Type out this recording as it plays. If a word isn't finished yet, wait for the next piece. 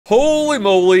Holy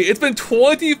moly, it's been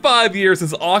 25 years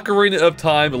since Ocarina of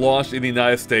Time launched in the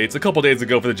United States a couple days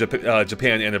ago for the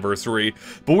Japan anniversary,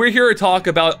 but we're here to talk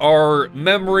about our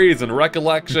memories and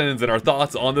recollections and our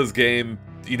thoughts on this game,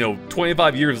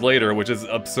 25 years later, which is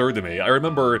absurd to me. I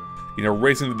remember,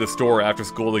 racing to the store after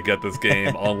school to get this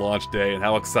game on launch day and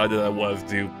how excited I was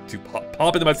to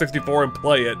pop into my 64 and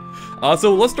play it.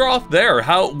 So let's start off there.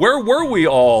 Where were we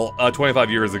all 25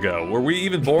 years ago? Were we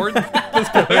even born at this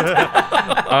point?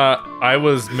 I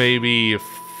was maybe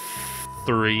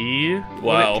 3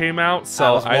 when it came out,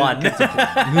 so I was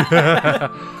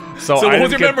 1. So what was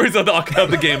your memories of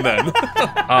the game then?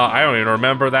 I don't even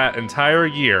remember that entire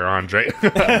year, Andre.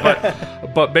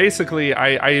 but basically,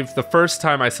 the first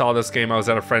time I saw this game, I was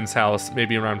at a friend's house,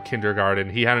 maybe around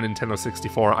kindergarten. He had a Nintendo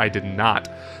 64. I did not.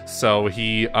 So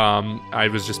I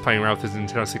was just playing around with his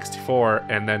Nintendo 64,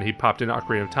 and then he popped in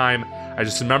Ocarina of Time. I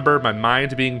just remember my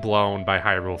mind being blown by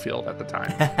Hyrule Field at the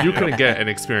time. You couldn't get an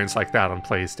experience like that on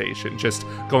PlayStation. Just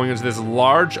going into this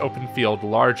large open field,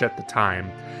 large at the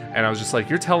time. And I was just like,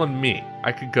 you're telling me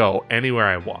I could go anywhere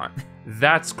I want.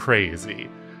 That's crazy.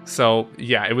 So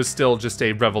yeah, it was still just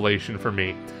a revelation for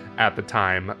me at the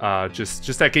time.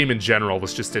 Just that game in general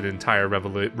was just an entire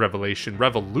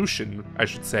revolution, I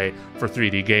should say, for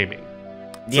 3D gaming.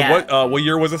 So yeah. What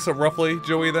year was this roughly,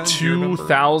 Joey, then?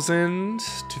 2000,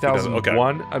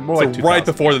 2001? Okay. More like 2000. Right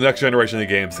before the next generation of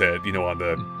games hit, on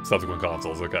the subsequent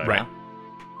consoles, okay. Right.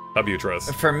 How about you, Tris?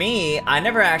 For me, I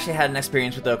never actually had an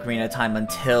experience with Ocarina of Time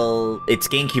until its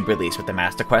GameCube release with the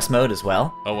Master Quest mode as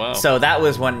well. Oh, wow. So that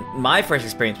was when my first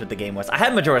experience with the game was. I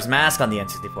had Majora's Mask on the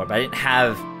N64, but I didn't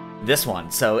have this one.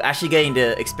 So actually getting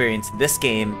to experience this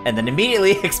game and then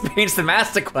immediately experience the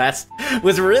Master Quest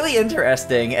was really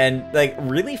interesting and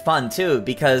really fun too,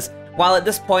 because while at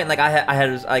this point,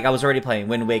 I was already playing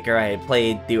Wind Waker, I had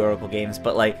played the Oracle games,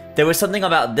 but there was something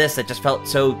about this that just felt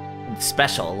so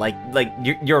special.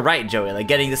 You're right, Joey,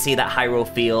 getting to see that Hyrule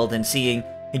Field and seeing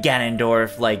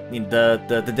Ganondorf,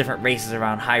 the different races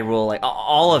around Hyrule,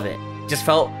 all of it just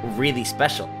felt really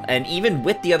special. And even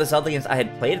with the other Zelda games I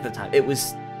had played at the time, it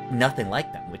was nothing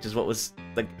like them, which is what was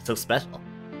so special.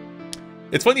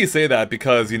 It's funny you say that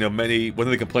because, one of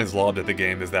the complaints lobbed at the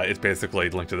game is that it's basically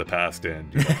Link to the Past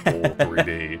in full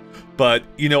 3D. But,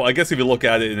 I guess if you look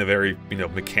at it in a very,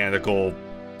 mechanical,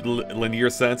 linear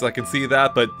sense, I can see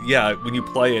that. But yeah, when you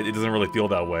play it, it doesn't really feel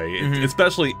that way,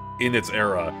 especially in its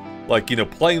era.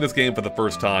 Playing this game for the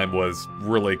first time was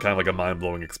really kind of like a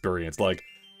mind-blowing experience.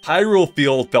 Hyrule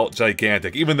Field felt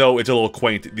gigantic, even though it's a little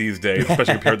quaint these days,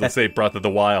 especially compared to, say, Breath of the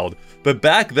Wild. But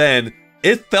back then,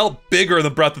 it felt bigger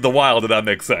than Breath of the Wild, if that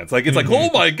makes sense. It's like, oh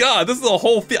my god, this is a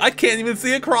whole field. I can't even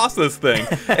see across this thing.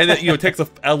 And it, takes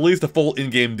at least a full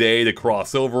in-game day to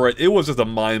cross over it. It was just a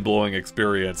mind-blowing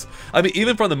experience. I mean,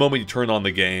 even from the moment you turn on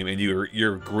the game and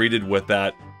you're greeted with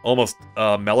that almost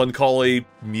melancholy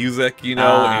music,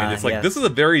 and it's like, yes. This is a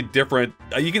very different,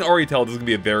 you can already tell this is going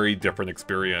to be a very different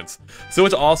experience. So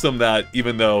it's awesome that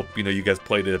even though, you guys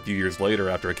played it a few years later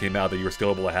after it came out, that you were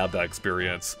still able to have that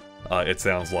experience. It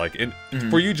sounds like. And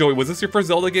for you, Joey, was this your first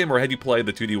Zelda game, or had you played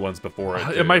the 2D ones before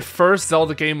it? My first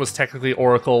Zelda game was technically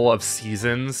Oracle of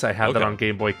Seasons. I had that on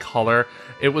Game Boy Color.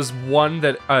 It was one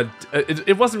that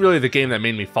it wasn't really the game that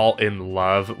made me fall in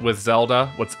love with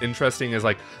Zelda. What's interesting is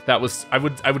that was I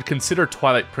would consider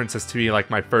Twilight Princess to be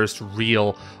my first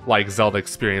real Zelda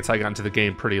experience. I got into the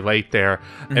game pretty late there,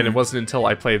 and it wasn't until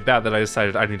I played that I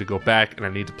decided I need to go back and I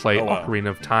need to play Ocarina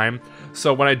of Time.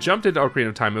 So when I jumped into Ocarina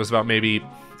of Time, it was about maybe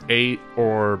 8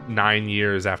 or 9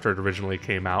 years after it originally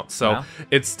came out. So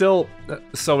it's still,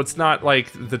 it's not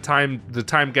the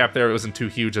time gap there wasn't too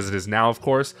huge as it is now, of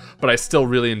course, but I still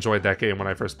really enjoyed that game when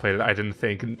I first played it. I didn't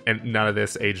think, and none of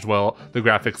this aged well. The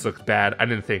graphics looked bad. I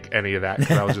didn't think any of that,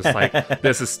 because I was just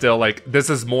this is still this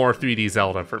is more 3D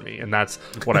Zelda for me, and that's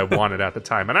what I wanted at the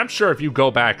time. And I'm sure if you go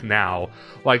back now,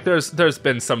 there's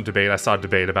been some debate. I saw a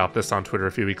debate about this on Twitter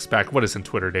a few weeks back. What isn't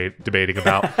Twitter debating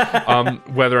about?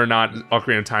 Whether or not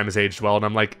Ocarina of Time has aged well,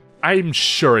 and I'm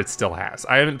sure it still has.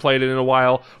 I haven't played it in a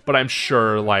while, but I'm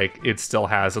sure it still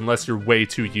has, unless you're way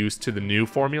too used to the new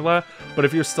formula. But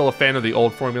if you're still a fan of the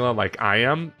old formula like I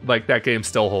am, that game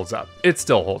still holds up. It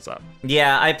still holds up.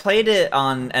 Yeah, I played it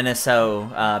on NSO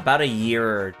about a year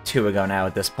or 2 ago now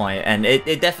at this point, and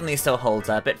it definitely still holds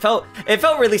up. It felt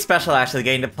really special actually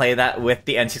getting to play that with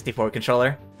the N64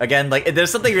 controller. Again,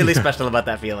 there's something really special about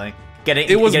that feeling.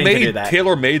 It was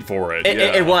tailor-made for it.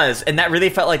 It was, and that really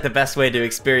felt like the best way to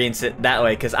experience it that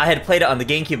way, because I had played it on the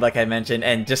GameCube, like I mentioned,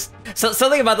 and just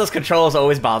something about those controls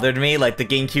always bothered me, the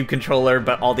GameCube controller,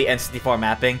 but all the N64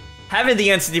 mapping. Having the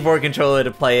N64 controller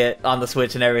to play it on the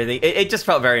Switch and everything, it just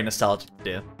felt very nostalgic to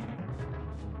do.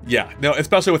 Yeah, no,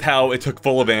 especially with how it took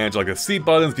full advantage, like the C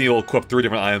buttons, being able to equip 3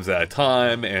 different items at a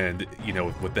time, and, you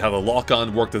know, with how the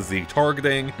lock-on worked as Z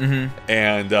targeting,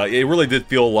 and it really did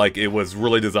feel like it was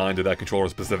really designed with that controller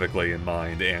specifically in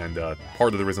mind, and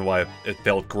part of the reason why it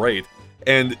felt great.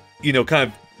 And, you know,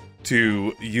 kind of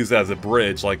to use that as a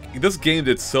bridge, like, this game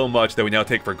did so much that we now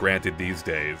take for granted these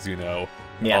days, you know?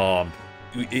 Yeah.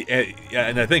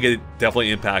 And I think it definitely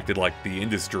impacted, like, the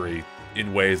industry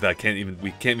in ways that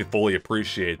we can't even fully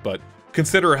appreciate, but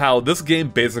consider how this game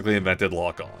basically invented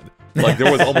lock-on. Like,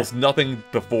 there was almost nothing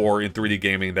before in 3D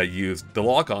gaming that used the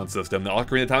lock-on system. The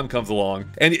Ocarina of Time comes along,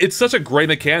 and it's such a great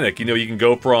mechanic. You know, you can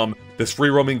go from this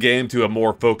free-roaming game to a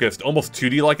more focused, almost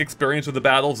 2D-like experience with the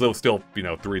battles, though still, you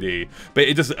know, 3D. But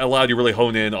it just allowed you to really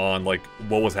hone in on, like,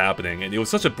 what was happening, and it was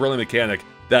such a brilliant mechanic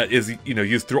that is, you know,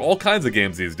 used through all kinds of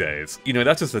games these days. You know,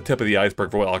 that's just the tip of the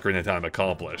iceberg for what Ocarina of Time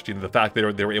accomplished. You know, the fact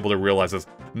that they were able to realize this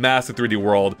massive 3D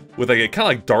world with, like, a kind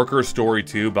of, like, darker story,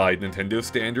 too, by Nintendo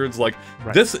standards. Like,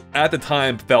 this, at the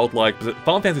time, felt like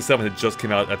Final Fantasy VII had just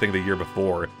came out, I think, the year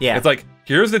before. Yeah. It's like,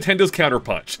 here's Nintendo's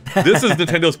Counterpunch. This is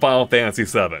Nintendo's Final Fantasy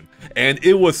VII. And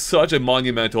it was such a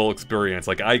monumental experience.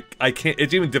 Like, I can't,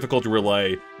 it's even difficult to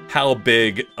relay how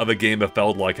big of a game it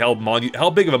felt like, how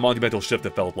big of a monumental shift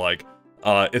it felt like.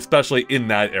 Especially in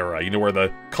that era, you know, where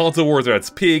the console wars are at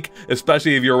its peak,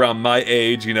 especially if you're around my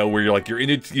age, you know, where you're like, you're in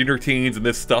your teens and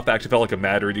this stuff actually felt like it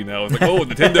mattered, you know. It's like, oh,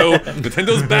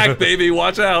 Nintendo's back, baby,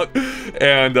 watch out.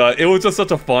 And it was just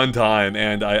such a fun time,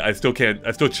 and I still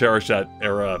cherish that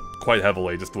era quite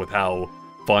heavily, just with how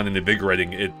fun and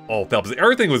invigorating it all felt. Because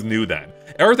everything was new then.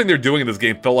 Everything they're doing in this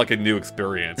game felt like a new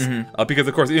experience. Because,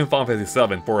 of course, even Final Fantasy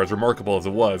VII, for as remarkable as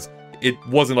it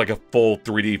wasn't like a full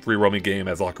 3D free-roaming game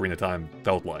as Ocarina of Time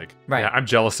felt like. Right. Yeah, I'm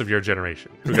jealous of your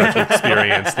generation who got to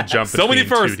experience the jump between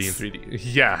 2D and 3D.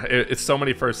 Yeah, it's so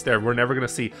many firsts there. We're never going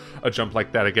to see a jump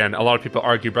like that again. A lot of people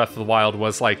argue Breath of the Wild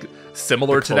was like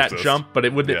similar to that jump, but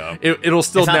it'll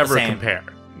still never compare.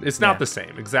 It's not the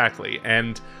same, exactly.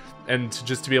 And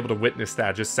just to be able to witness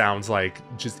that just sounds like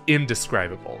just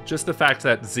indescribable. Just the fact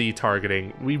that Z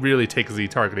targeting, we really take Z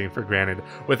targeting for granted.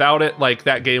 Without it, like,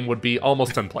 that game would be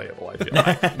almost unplayable, I feel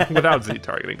like, without Z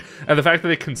targeting. And the fact that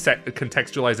they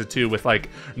contextualize it too with, like,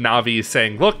 Navi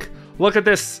saying, look at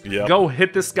this, go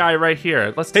hit this guy right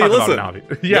here. Let's talk about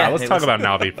Navi. Let's talk about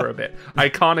Navi for a bit.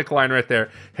 Iconic line right there.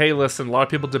 Hey, listen, a lot of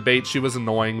people debate she was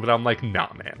annoying, but I'm like,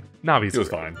 nah, man. Navi's was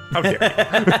fine. How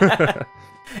dare you?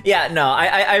 Yeah, no,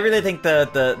 I really think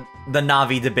the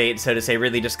Navi debate, so to say,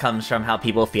 really just comes from how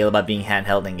people feel about being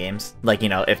handheld in games. Like, you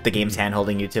know, if the game's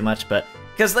handholding you too much, but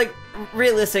because, like,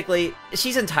 realistically,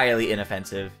 she's entirely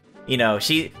inoffensive. You know,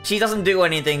 she doesn't do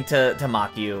anything to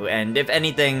mock you, and if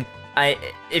anything,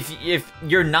 if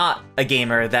you're not a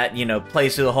gamer that, you know,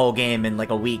 plays through the whole game in like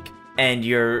a week, and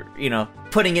you're, you know,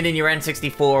 putting it in your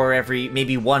N64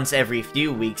 maybe once every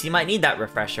few weeks, you might need that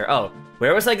refresher. Oh,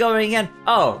 where was I going again?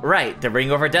 Oh, right, the ring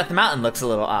over Death Mountain looks a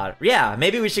little odd. Yeah,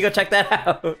 maybe we should go check that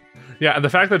out. Yeah, and the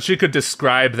fact that she would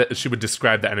describe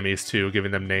the enemies too,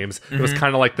 giving them names. It was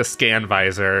kind of like the scan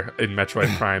visor in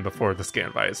Metroid Prime before the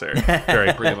scan visor.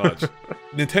 Very pretty much.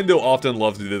 Nintendo often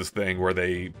loves to do this thing where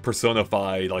they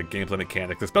personify, like, gameplay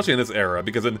mechanics, especially in this era,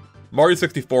 because in Mario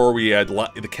 64 we had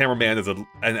the cameraman as an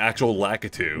actual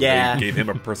Lakitu. Yeah. They gave him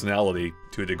a personality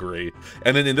to a degree.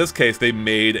 And then in this case, they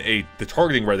made the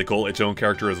targeting reticle its own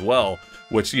character as well,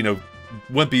 which, you know,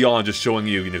 went beyond just showing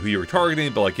you, who you were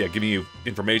targeting, but, like, giving you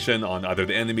information on either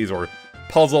the enemies or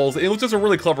puzzles. It was just a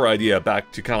really clever idea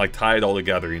back to kind of, like, tie it all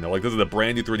together, like, this is a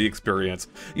brand new 3D experience,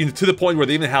 to the point where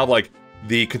they even have, like,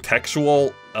 the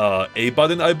contextual A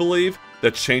button, I believe,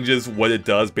 that changes what it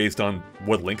does based on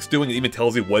what Link's doing. It even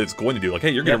tells you what it's going to do. Like,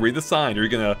 hey, you're going to read the sign, or you're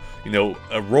going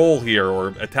to, roll here, or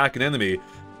attack an enemy.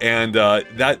 And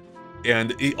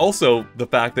also the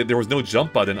fact that there was no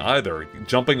jump button either.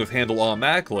 Jumping was handled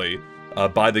automatically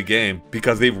by the game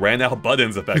because they ran out of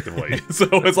buttons effectively. So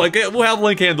it's like, hey, we'll have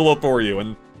Link handle it for you,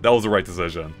 and that was the right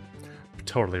decision.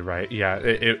 Totally right. Yeah,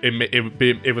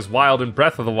 it was wild in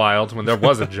Breath of the Wild when there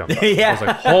was a jump up. Yeah. I was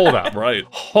like, hold up,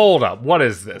 hold up, what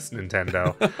is this,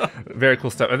 Nintendo? Very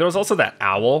cool stuff. And there was also that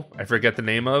owl, I forget the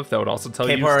name of, that would also tell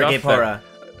you stuff.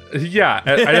 Yeah,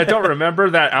 and I don't remember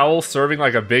that owl serving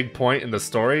like a big point in the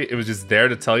story. It was just there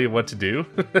to tell you what to do.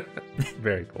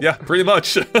 Very cool. Yeah, pretty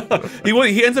much.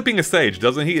 He ends up being a sage,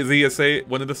 doesn't he? Is he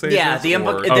one of the sages? Yeah,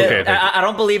 I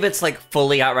don't believe it's like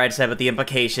fully outright said, but the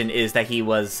implication is that he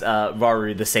was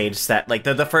Rauru, the sage, that like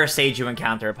the first sage you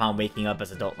encounter upon waking up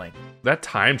as adult Link. That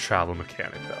time travel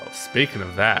mechanic, though. Speaking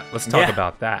of that, let's talk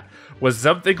about that. Was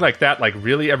something like that like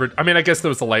really ever? I mean, I guess there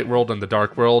was the light world and the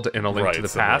dark world in A Link to the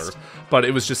Past, but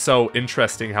it was just so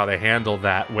interesting how they handle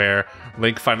that, where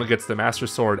Link finally gets the Master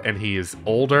Sword and he is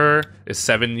older, is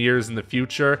 7 years in the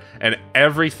future, and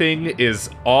everything is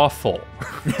awful.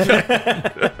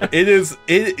 Let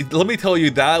me tell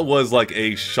you, that was like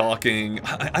a shocking.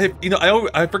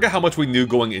 I forget how much we knew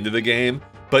going into the game,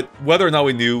 but whether or not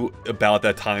we knew about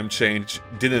that time change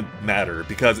didn't matter,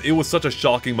 because it was such a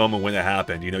shocking moment when it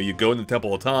happened. You know, you go in the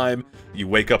Temple of Time, you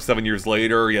wake up 7 years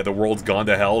later, yeah, the world's gone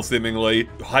to hell, seemingly.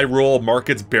 Hyrule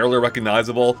market's barely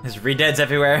recognizable. There's redeads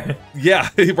everywhere. Yeah,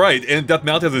 right, and Death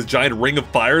Mountain has this giant ring of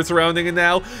fire surrounding it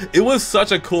now. It was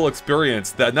such a cool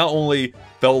experience that not only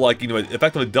felt like, you know, it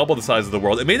effectively doubled the size of the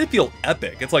world, it made it feel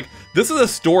epic. It's like, this is a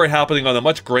story happening on a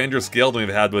much grander scale than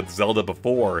we've had with Zelda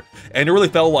before, and it really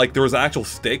felt like there was actual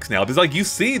stakes now, because like, you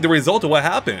see the result of what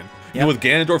happened. Yep. You know, with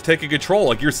Ganondorf taking control,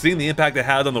 like, you're seeing the impact it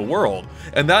had on the world,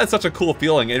 and that is such a cool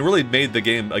feeling. It really made the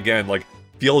game, again, like,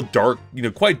 feel dark, you know,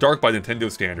 quite dark by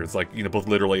Nintendo standards, like, you know, both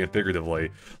literally and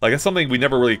figuratively. Like, that's something we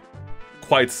never really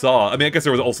quite saw. I mean, I guess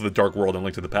there was also the Dark World in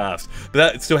Link to the Past, but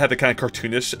that still had the kind of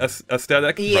cartoonish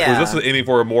aesthetic. Yeah. Whereas this was aiming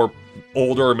for a more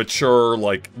older, mature,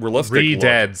 like, realistic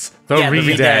Redeads. look. The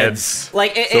Redeads.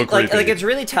 Like, So like creepy. it's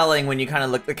really telling when you kind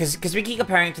of look, because we keep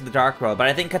comparing it to the Dark World, but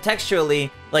I think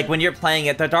contextually, like, when you're playing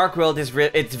it, the Dark World is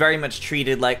it's very much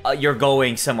treated like you're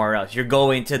going somewhere else. You're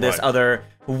going to this other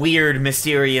weird,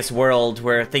 mysterious world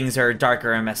where things are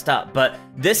darker and messed up. But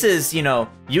this is, you know,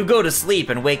 you go to sleep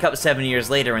and wake up 7 years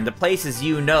later, and the places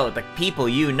you know, the people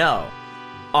you know,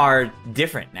 are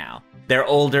different now. They're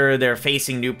older, they're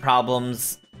facing new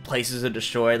problems, places are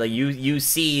destroyed. Like, you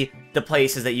see the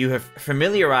places that you have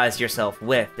familiarized yourself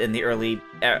with in the early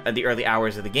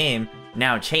hours of the game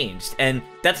now changed. And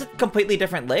that's a completely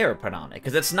different layer put on it,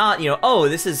 because it's not, you know, oh,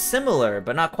 this is similar,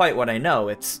 but not quite what I know.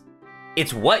 It's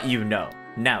what you know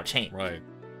now changed. Right.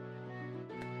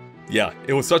 Yeah,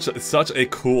 it was such a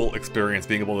cool experience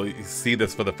being able to see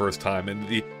this for the first time.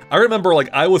 And I remember, like,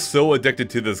 I was so addicted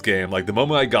to this game. Like, the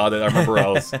moment I got it, I remember I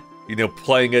was, you know,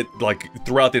 playing it, like,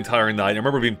 throughout the entire night. I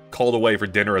remember being called away for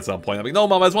dinner at some point. I'm like, no,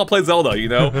 Mom, I just want to play Zelda, you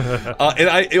know? And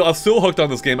I was so hooked on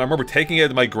this game. I remember taking it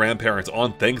to my grandparents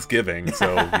on Thanksgiving, so,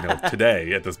 you know,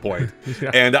 today at this point.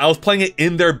 Yeah. And I was playing it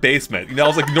in their basement. You know, I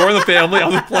was ignoring the family. I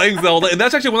was playing Zelda. And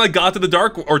that's actually when I got to the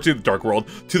Dark World,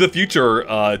 to the future,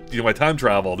 you know, I time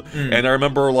traveled. And I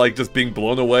remember, like, just being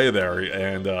blown away there.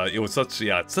 And it was such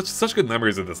good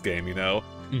memories of this game, you know?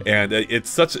 And it's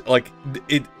such, like,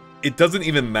 it doesn't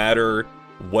even matter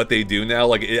what they do now.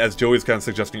 Like, as Joey was kind of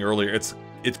suggesting earlier, it's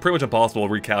pretty much impossible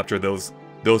to recapture those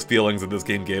feelings that this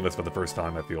game gave us for the first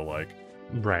time, I feel like.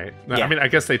 Right. Yeah. I mean, I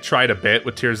guess they tried a bit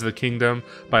with Tears of the Kingdom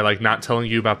by, like, not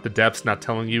telling you about the depths, not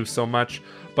telling you so much.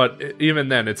 But even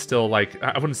then, it's still, like,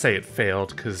 I wouldn't say it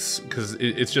failed, because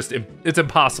it's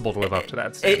impossible to live up to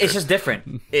that standard. It's just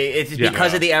different. It's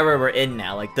because of the era we're in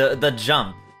now. Like, the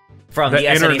jump from the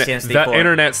SNES to N64. The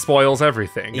internet spoils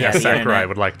everything, yeah, as Sakurai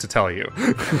would like to tell you.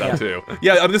 That too.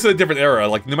 Yeah, I mean, this is a different era.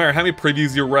 Like, no matter how many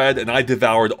previews you read, and I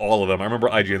devoured all of them. I remember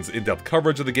IGN's in-depth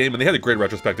coverage of the game, and they had a great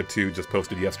retrospective too, just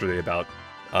posted yesterday about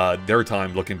their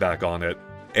time looking back on it.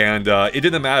 And it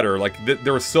didn't matter. Like,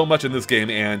 there was so much in this game,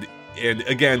 and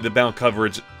again, the amount of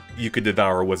coverage you could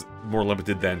devour was more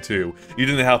limited then too. You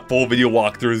didn't have full video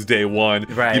walkthroughs day one.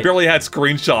 Right. You barely had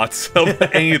screenshots of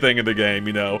anything in the game,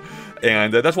 you know.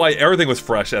 And that's why everything was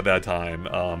fresh at that time,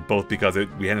 both because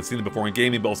we hadn't seen it before in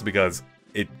gaming, but also because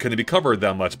it couldn't be covered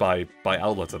that much by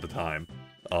outlets at the time.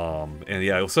 And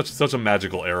yeah, it was such a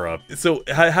magical era. So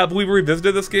have we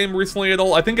revisited this game recently at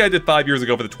all? I think I did 5 years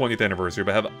ago for the 20th anniversary,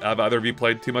 but have either of you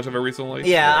played too much of it recently?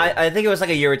 Yeah, I think it was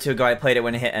like a year or two ago I played it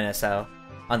when it hit NSO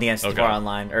on the N64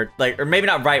 Online, or maybe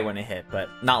not right when it hit, but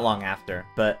not long after.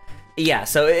 But yeah,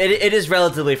 so it is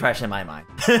relatively fresh in my mind.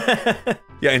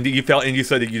 Yeah, and you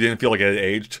said that you didn't feel like it had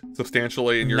aged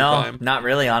substantially in your time? No, not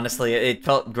really, honestly. It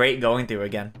felt great going through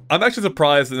again. I'm actually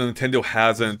surprised that Nintendo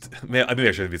hasn't... Man, I mean,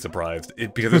 I shouldn't be surprised,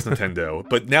 because it's Nintendo.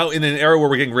 But now, in an era where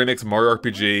we're getting remakes of Mario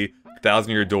RPG,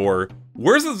 Thousand Year Door,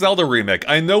 where's the Zelda remake?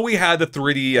 I know we had the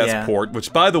 3DS port,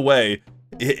 which, by the way,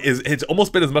 it's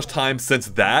almost been as much time since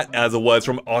that as it was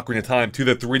from Ocarina of Time to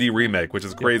the 3D remake, which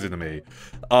is crazy to me.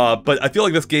 But I feel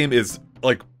like this game is,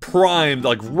 like, primed,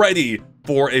 like, ready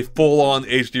for a full-on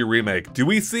HD remake. Do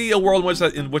we see a world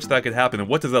in which that could happen, and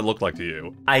what does that look like to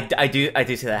you? I do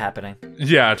see that happening.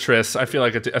 Yeah, Triss, I feel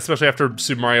like, especially after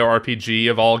Super Mario RPG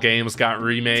of all games got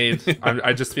remade,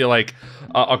 I just feel like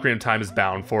Ocarina of Time is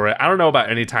bound for it. I don't know about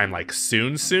any time, like,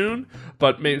 soon,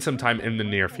 but maybe sometime in the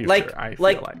near future, I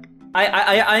feel like.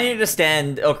 I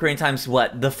understand Ocarina of Time's,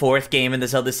 the fourth game in the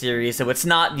Zelda series, so it's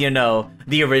not, you know,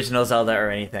 the original Zelda or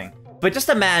anything. But just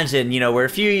imagine, you know, we're a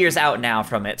few years out now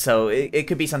from it, so it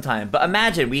could be some time. But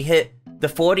imagine we hit the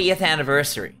 40th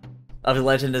anniversary of the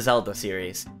Legend of Zelda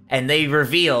series, and they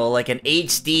reveal like an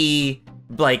HD,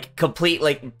 like complete,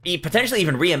 like potentially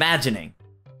even reimagining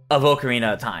of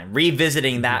Ocarina of Time,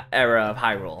 revisiting that era of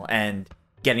Hyrule and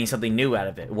getting something new out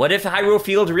of it. What if Hyrule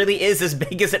Field really is as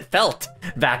big as it felt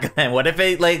back then? What if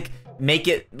they like make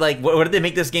it like, what if they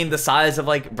make this game the size of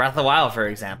like Breath of the Wild, for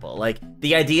example? Like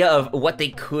the idea of what they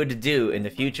could do in the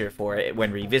future for it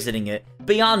when revisiting it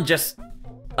beyond just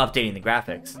updating the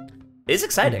graphics is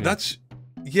exciting.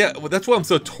 Yeah, well, that's what I'm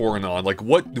so torn on. Like,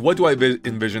 what do I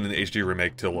envision an HD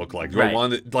remake to look like? Do I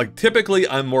want it, like, typically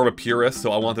I'm more of a purist,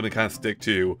 so I want them to kind of stick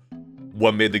to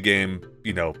what made the game,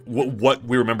 you know, what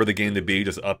we remember the game to be,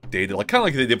 just updated, like kind of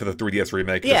like they did for the 3DS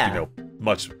remake, just, you know,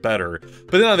 much better.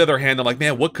 But then on the other hand, I'm like,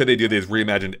 man, what could they do? They just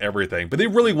reimagined everything, but they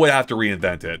really would have to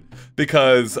reinvent it,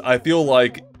 because I feel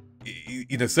like,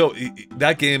 you know, so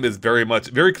that game is very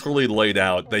clearly laid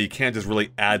out that you can't just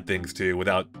really add things to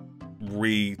without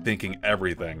rethinking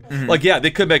everything. Like, yeah,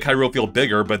 they could make Hyrule feel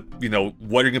bigger, but, you know,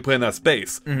 what are you gonna put in that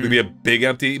space? Gonna be a big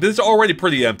empty, but it's already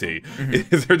pretty empty.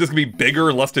 Is there just gonna be bigger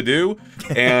and less to do?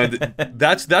 And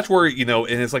that's where, you know,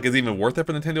 and it's like, is it even worth it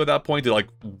for Nintendo at that point to like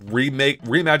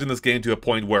reimagine this game to a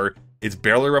point where it's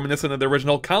barely reminiscent of the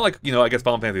original, kind of like, you know, I guess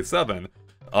Final Fantasy VII.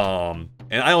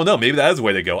 And I don't know, maybe that is the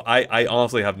way to go. I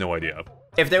honestly have no idea.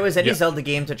 If there was any Zelda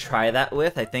game to try that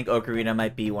with, I think Ocarina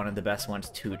might be one of the best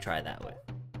ones to try that with.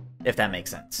 If that makes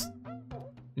sense.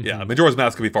 Yeah, Majora's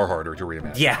Mask could be far harder to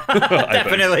reimagine. Yeah,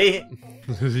 definitely.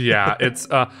 Yeah, it's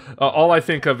all I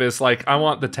think of is like, I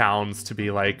want the towns to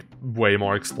be like way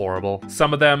more explorable.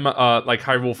 Some of them, like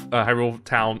Hyrule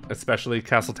Town, especially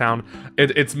Castle Town,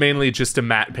 it's mainly just a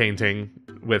matte painting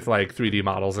with like 3D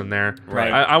models in there.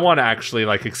 Right. I want to actually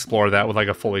like explore that with like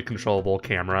a fully controllable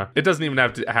camera. It doesn't even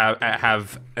have to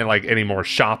have like any more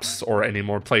shops or any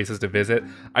more places to visit.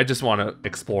 I just want to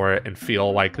explore it and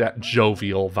feel like that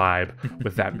jovial vibe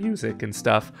with that music and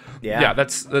stuff. Yeah,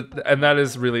 and that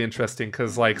is really interesting,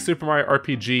 because like Super Mario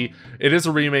RPG, it is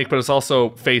a remake, but it's also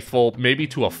faithful, maybe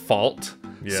to a fault.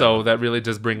 Yeah. So that really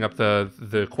does bring up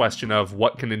the question of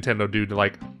what can Nintendo do to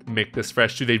like make this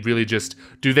fresh? Do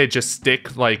they just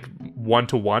stick like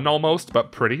 1-to-1 almost,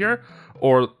 but prettier?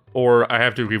 Or I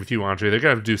have to agree with you, Andre, they're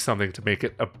gonna have to do something to make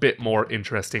it a bit more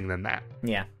interesting than that.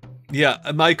 Yeah. Yeah,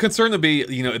 my concern would be,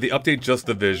 you know, if they update just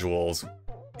the visuals,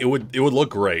 it would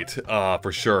look great,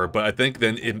 for sure, but I think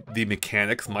then the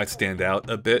mechanics might stand out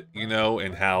a bit, you know,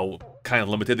 and how kind of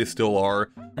limited they still are.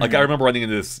 Like, I remember running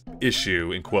into this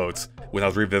issue, in quotes, when I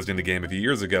was revisiting the game a few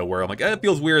years ago, where I'm like, it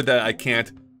feels weird that I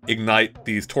can't ignite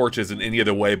these torches in any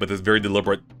other way but this very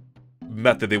deliberate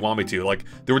method they want me to. Like,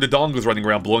 there were the dongles running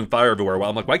around blowing fire everywhere. Well,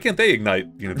 I'm like, why can't they ignite,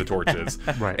 you know, the torches?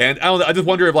 Right. And I don't know, I just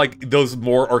wonder if like those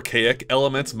more archaic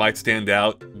elements might stand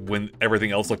out when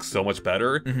everything else looks so much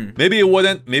better. Maybe it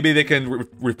wouldn't. Maybe they can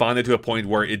refine it to a point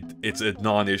where it's a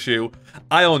non-issue.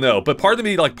 I don't know. But part of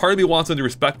me wants them to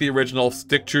respect the original,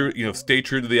 stay true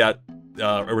to the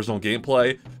original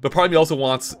gameplay. But part of me also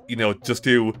wants, you know, just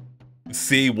to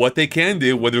see what they can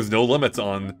do when there's no limits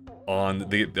on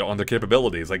their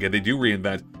capabilities. Like, if they do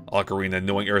reinvent Ocarina,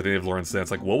 knowing everything they've learned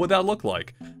since, like, what would that look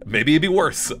like? Maybe it'd be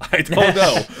worse. I don't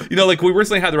know. You know, like, we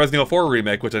recently had the Resident Evil 4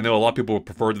 remake, which I know a lot of people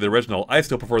prefer to the original. I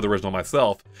still prefer the original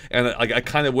myself, and I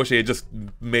kind of wish they had just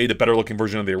made a better looking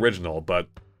version of the original, but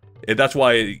that's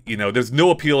why, you know, there's no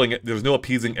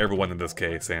appeasing everyone in this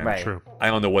case, and True. I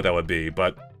don't know what that would be.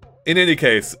 But in any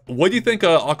case, what do you think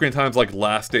Ocarina of Time's like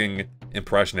lasting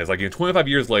impression is? Like, you know, 25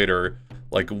 years later,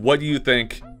 like, what do you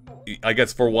think, I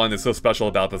guess, for one, is so special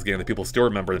about this game that people still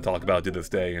remember and talk about to this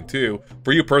day? And two,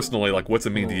 for you personally, like, what's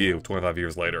it mean to you 25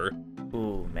 years later?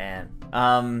 Ooh, man.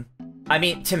 I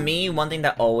mean, to me, one thing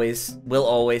that will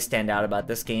always stand out about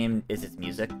this game is its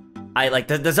music. I like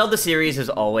the Zelda series is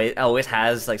always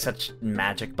has like such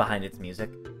magic behind its music,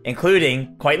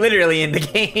 including quite literally in the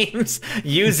games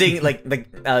using like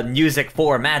the music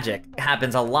for magic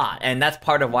happens a lot, and that's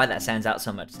part of why that stands out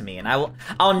so much to me. And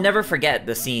I'll never forget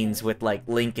the scenes with like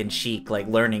Link and Sheik like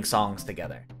learning songs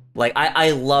together. Like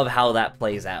I love how that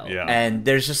plays out, and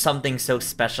there's just something so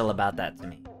special about that to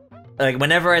me. Like,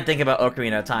 whenever I think about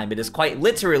Ocarina of Time, it is quite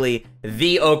literally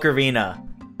the Ocarina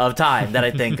of Time that I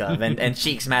think of, and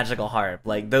Sheik's magical harp.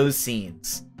 Like, those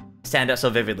scenes stand out so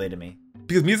vividly to me.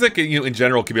 Because music, you know, in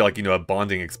general, can be like, you know, a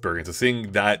bonding experience. So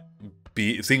seeing that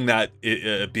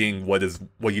being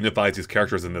what unifies these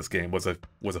characters in this game was a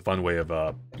fun way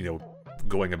of you know,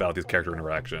 going about these character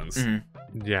interactions.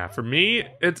 Yeah, for me,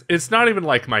 it's not even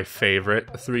like my favorite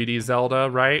 3D Zelda,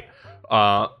 right?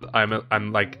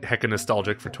 I'm like hecka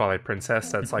nostalgic for Twilight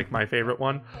Princess. That's like my favorite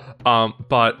one.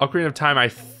 But Ocarina of Time, I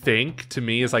think, to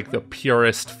me, is like the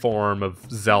purest form of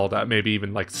Zelda, maybe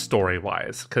even like story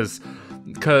wise, because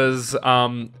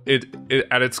it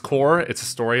at its core, it's a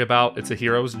story about, it's a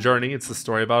hero's journey. It's a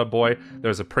story about a boy.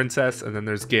 There's a princess, and then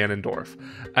there's Ganondorf.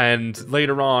 And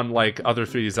later on, like other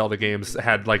 3D Zelda games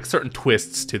had like certain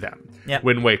twists to them. Yep.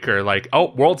 Wind Waker, like,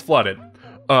 oh, world's flooded.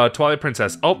 Twilight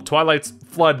Princess, oh, Twilight's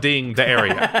flooding the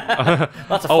area.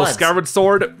 Lots of oh, floods. Skyward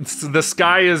Sword, the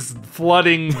sky is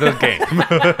flooding the game.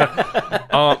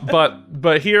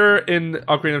 But here in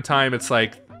Ocarina of Time, it's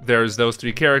like there's those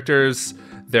 3 characters.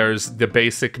 There's the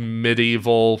basic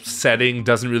medieval setting,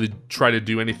 doesn't really try to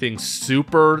do anything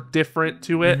super different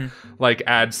to it, like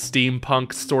add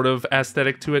steampunk sort of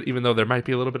aesthetic to it, even though there might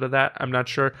be a little bit of that, I'm not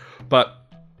sure. But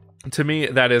to me,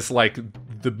 that is like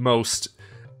the most,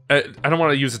 I don't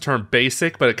want to use the term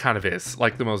basic, but it kind of is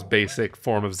like the most basic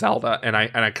form of Zelda, and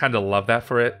I kind of love that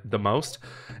for it the most.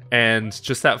 And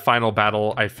just that final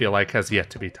battle, I feel like, has yet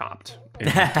to be topped in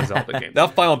a Zelda game.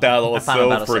 That final battle is so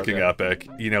battle's so freaking good. epic.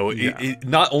 You know, Yeah. it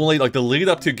not only like the lead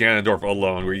up to Ganondorf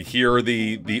alone, where you hear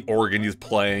the organ he's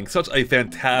playing, such a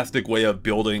fantastic way of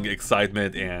building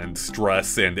excitement and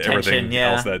stress and everything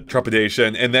yeah. else, that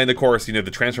trepidation. And then of course, you know,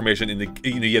 the transformation in the,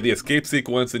 you know, you have the escape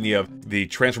sequence and you have the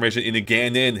transformation into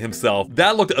Ganon himself.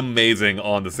 That looked amazing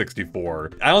on the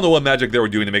 64. I don't know what magic they were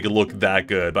doing to make it look that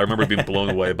good, but I remember being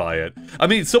blown away by it. I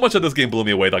mean, so much of this game blew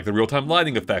me away, like the real-time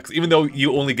lighting effects. Even though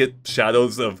you only get shadows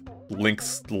of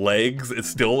Link's legs, it's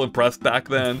still impressed back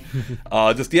then.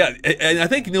 Just, yeah, and I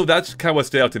think, you know, that's kind of what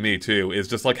stood out to me, too, is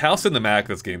just, like, how cinematic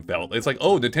this game felt. It's like,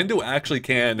 oh, Nintendo actually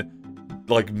can,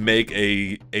 like, make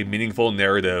a meaningful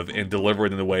narrative and deliver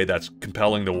it in a way that's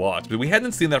compelling to watch. But we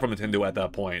hadn't seen that from Nintendo at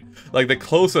that point. Like, the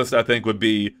closest, I think, would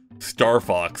be Star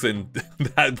Fox, and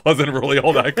that wasn't really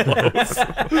all that close.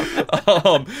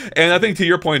 And I think, to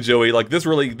your point, Joey, like,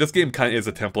 this game kind of is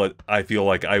a template I feel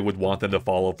like I would want them to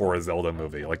follow for a Zelda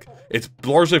movie. Like, it's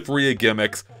largely free of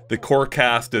gimmicks. The core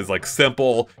cast is, like,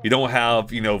 simple. You don't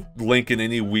have, you know, Link in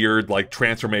any weird, like,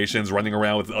 transformations running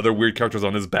around with other weird characters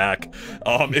on his back.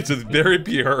 It's just very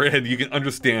pure, and you can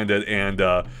understand it, and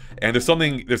there's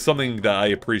something that I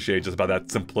appreciate just about that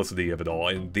simplicity of it all,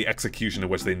 and the execution in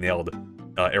which they nailed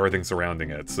everything surrounding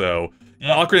it. So,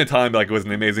 Ocarina of Time, like, was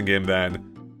an amazing game then.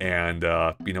 And,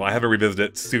 you know, I haven't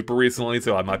revisited it super recently,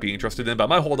 so I might be interested in it, but I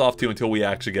might hold off, too, until we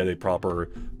actually get a proper,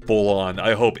 full-on,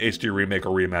 I hope, HD remake or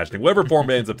reimagining, whatever form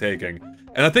it ends up taking.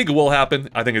 And I think it will happen.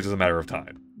 I think it's just a matter of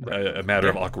time. A matter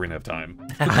of Ocarina of Time.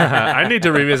 I need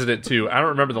to revisit it, too. I don't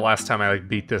remember the last time I, like,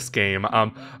 beat this game.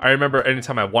 I remember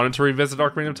anytime I wanted to revisit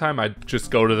Ocarina of Time, I'd just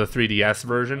go to the 3DS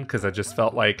version, because I just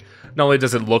felt like, not only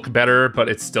does it look better, but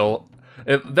it's still...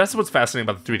 that's what's fascinating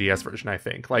about the 3DS version, I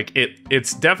think. Like,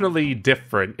 it's definitely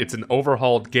different. It's an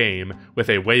overhauled game with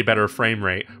a way better frame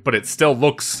rate, but it still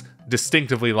looks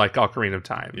distinctively like Ocarina of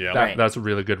Time. Yeah. That's a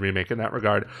really good remake in that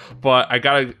regard. But I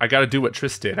gotta do what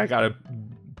Triss did. I gotta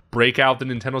break out the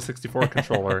Nintendo 64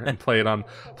 controller and play it on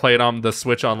the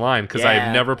Switch Online, because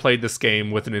I've never played this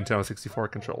game with a Nintendo 64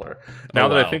 controller. Now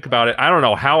that I think about it, I don't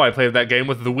know how I played that game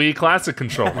with the Wii Classic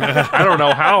controller. I don't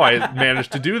know how I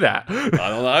managed to do that. I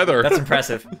don't either. That's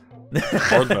impressive.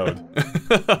 Hard mode.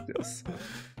 Yes.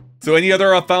 So any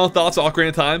other final thoughts on Ocarina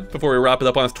of Time before we wrap it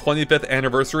up on its 25th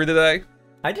anniversary today?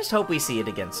 I just hope we see it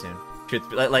again soon.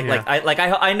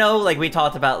 I know, like, we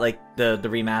talked about, like, the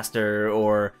remaster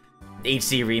or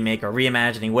HD remake or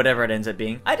reimagining, whatever it ends up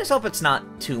being. I just hope it's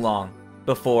not too long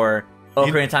before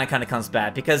Ocarina of Time kind of comes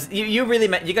back, because you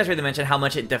guys really mentioned how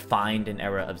much it defined an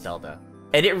era of Zelda,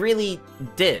 and it really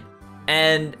did.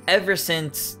 And ever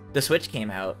since the Switch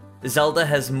came out, Zelda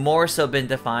has more so been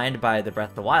defined by the Breath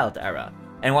of the Wild era.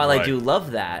 And while I do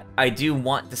love that, I do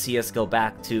want to see us go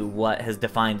back to what has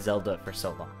defined Zelda for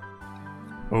so long.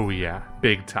 Oh yeah,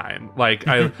 big time. Like,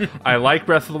 I like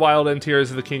Breath of the Wild and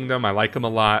Tears of the Kingdom. I like them a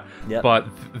lot. Yep. But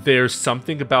there's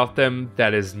something about them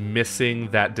that is missing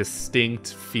that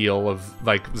distinct feel of,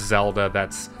 like, Zelda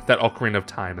that Ocarina of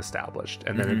Time established,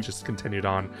 and then it just continued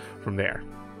on from there.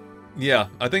 Yeah,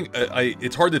 I think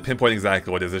it's hard to pinpoint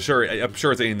exactly what it is. I'm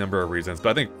sure it's any number of reasons, but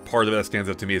I think part of it that stands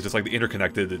out to me is just like the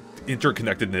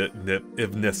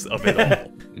interconnectedness of it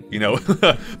all. You know,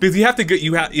 because you have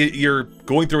to you're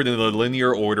going through it in a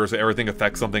linear order, so everything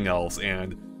affects something else,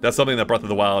 and that's something that Breath of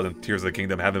the Wild and Tears of the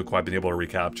Kingdom haven't quite been able to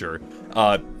recapture.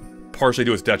 Partially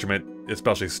to its detriment,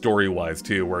 especially story-wise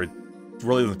too, where it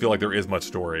really doesn't feel like there is much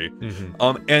story.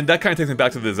 And that kind of takes me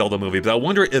back to the Zelda movie, but I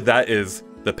wonder if that is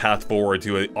the path forward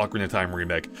to an Ocarina of Time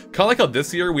remake. Kind of like how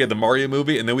this year we had the Mario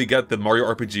movie, and then we get the Mario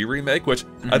RPG remake, which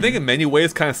I think in many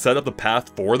ways kind of set up the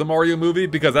path for the Mario movie,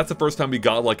 because that's the first time we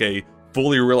got like a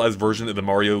fully realized version of the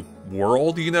Mario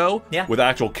world, you know? Yeah. With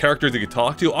actual characters you could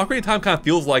talk to. Ocarina of Time kind of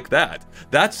feels like that.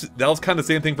 That was kind of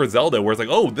the same thing for Zelda, where it's like,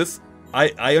 oh, this,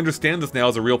 I understand this now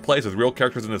as a real place, with real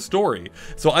characters in a story.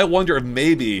 So I wonder if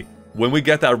maybe when we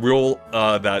get that real,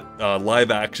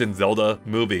 live-action Zelda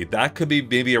movie, that could be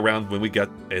maybe around when we get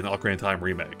an Ocarina of Time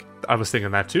remake. I was thinking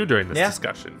that too during this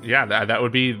discussion. Yeah, that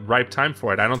would be ripe time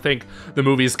for it. I don't think the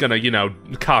movie's gonna, you know,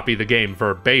 copy the game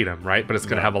verbatim, right? But it's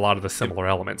gonna have a lot of the similar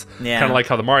elements. Yeah. Kind of like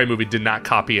how the Mario movie did not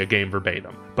copy a game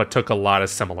verbatim, but took a lot of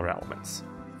similar elements.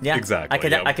 Yeah,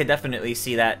 exactly. I could definitely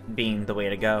see that being the way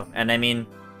to go. And I mean,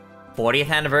 40th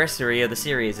anniversary of the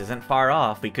series isn't far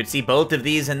off. We could see both of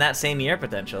these in that same year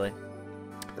potentially.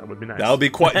 That would be nice. That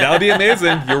would be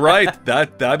amazing. You're right.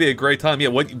 That'd be a great time. Yeah.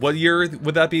 What year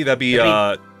would that be? That'd be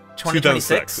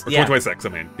 2026 or 2026. I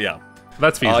mean, yeah.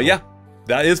 That's feasible. Yeah,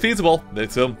 that is feasible.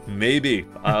 So maybe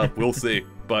we'll see.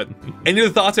 But any other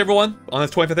thoughts, everyone, on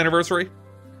this 25th anniversary?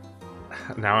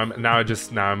 Now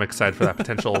I'm excited for that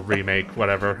potential remake,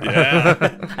 whatever. Yeah.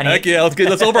 Heck yeah, let's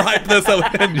overhype this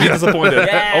and be disappointed.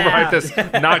 Yeah. Overhype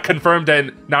this not confirmed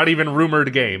and not even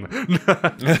rumored game.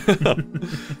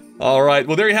 All right,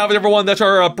 well, there you have it, everyone. That's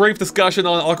our brief discussion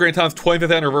on Ocarina of Time's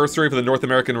 25th anniversary for the North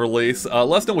American release.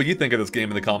 Let us know what you think of this game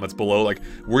in the comments below. Like,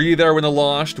 were you there when it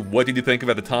launched? What did you think of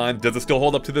it at the time? Does it still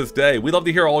hold up to this day? We'd love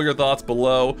to hear all your thoughts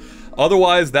below.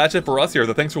 Otherwise, that's it for us here.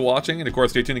 So thanks for watching, and of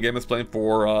course, stay tuned to GameXplain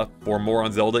for more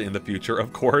on Zelda in the future,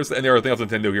 of course, and everything else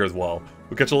Nintendo here as well.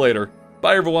 We'll catch you later.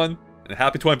 Bye, everyone, and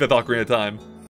happy 25th Ocarina of Time.